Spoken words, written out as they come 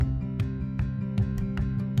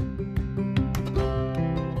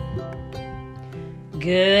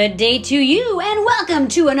Good day to you, and welcome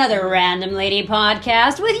to another Random Lady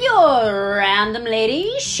podcast with your Random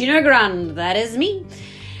Lady, Sheena Grund. That is me.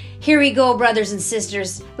 Here we go, brothers and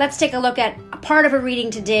sisters. Let's take a look at a part of a reading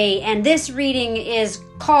today, and this reading is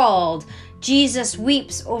called Jesus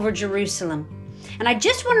Weeps Over Jerusalem. And I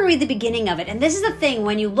just want to read the beginning of it. And this is the thing,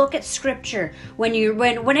 when you look at scripture, when you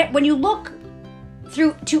look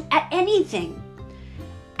through at anything,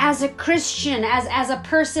 as a Christian, as a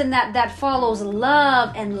person that follows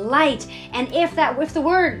love and light, and if the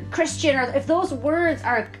word Christian, or if those words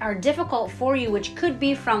are difficult for you, which could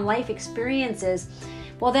be from life experiences,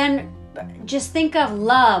 well then just think of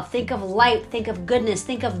love, think of light, think of goodness,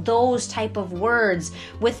 think of those type of words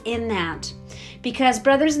within that. Because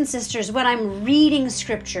brothers and sisters, when I'm reading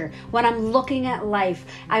scripture, when I'm looking at life,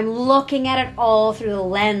 I'm looking at it all through the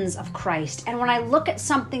lens of Christ. And when I look at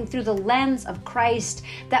something through the lens of Christ,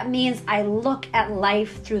 that means I look at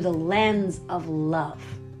life through the lens of love.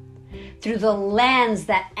 Through the lens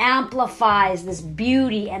that amplifies this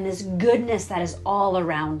beauty and this goodness that is all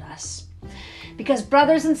around us. Because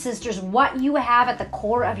brothers and sisters, what you have at the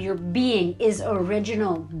core of your being is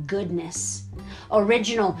original goodness,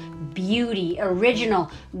 original beauty, original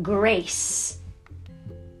grace.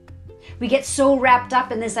 We get so wrapped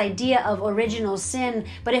up in this idea of original sin,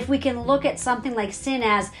 but if we can look at something like sin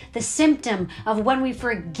as the symptom of when we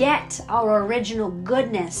forget our original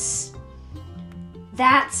goodness,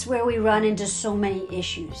 that's where we run into so many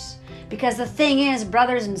issues. Because the thing is,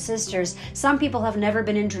 brothers and sisters, some people have never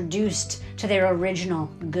been introduced to their original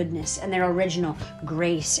goodness and their original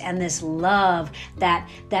grace and this love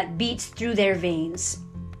that beats through their veins.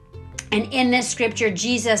 And in this scripture,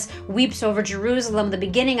 Jesus weeps over Jerusalem. The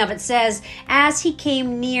beginning of it says, as he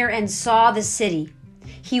came near and saw the city,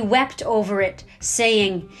 he wept over it,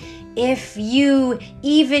 saying, if you,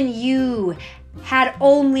 even you, had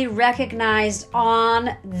only recognized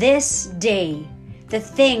on this day the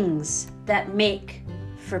things that make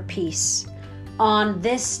for peace. On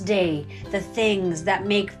this day, the things that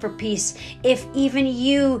make for peace. If even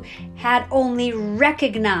you had only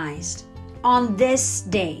recognized on this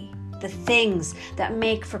day the things that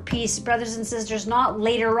make for peace. Brothers and sisters, not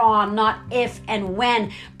later on, not if and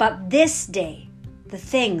when, but this day, the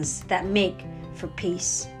things that make for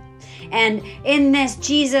peace. And in this,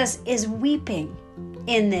 Jesus is weeping.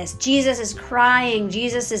 In this, Jesus is crying.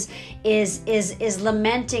 Jesus is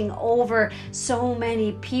lamenting over so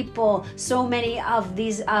many people, so many of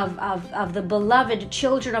these of the beloved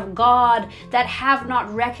children of God that have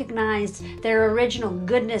not recognized their original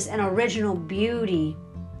goodness and original beauty.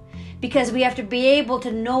 Because we have to be able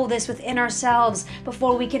to know this within ourselves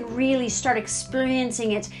before we can really start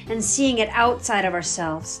experiencing it and seeing it outside of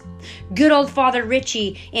ourselves. Good old Father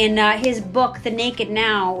Richie, in his book, The Naked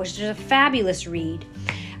Now, which is a fabulous read.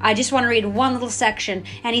 I just want to read one little section.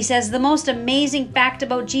 And he says, the most amazing fact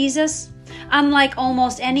about Jesus, unlike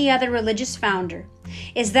almost any other religious founder,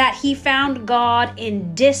 is that he found God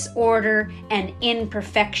in disorder and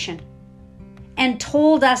imperfection, and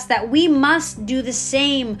told us that we must do the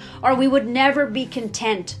same or we would never be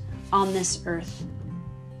content on this earth.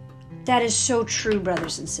 That is so true,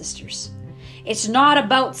 brothers and sisters. It's not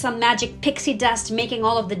about some magic pixie dust making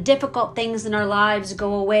all of the difficult things in our lives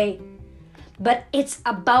go away, but it's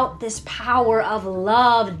about this power of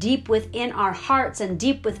love deep within our hearts and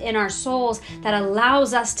deep within our souls that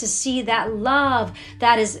allows us to see that love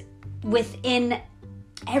that is within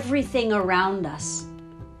everything around us,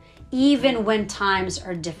 even when times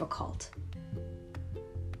are difficult.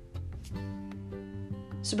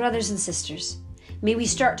 So brothers and sisters, may we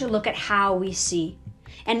start to look at how we see,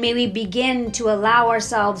 and may we begin to allow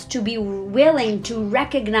ourselves to be willing to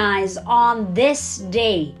recognize on this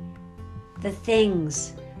day the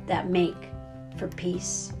things that make for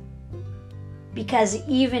peace. Because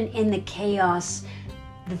even in the chaos,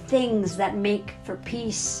 the things that make for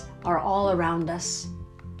peace are all around us.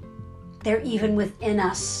 They're even within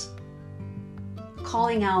us,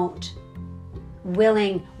 calling out,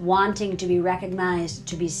 willing, wanting to be recognized,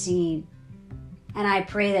 to be seen. And I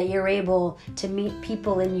pray that you're able to meet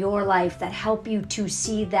people in your life that help you to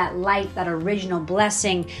see that light, that original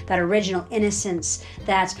blessing, that original innocence,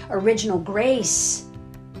 that original grace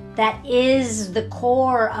that is the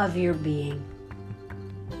core of your being.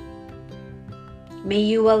 May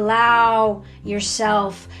you allow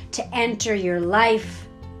yourself to enter your life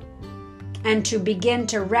and to begin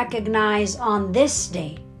to recognize on this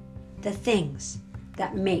day the things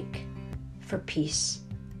that make for peace.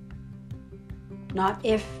 Not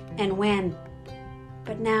if and when,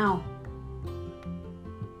 but now.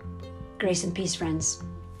 Grace and peace, friends.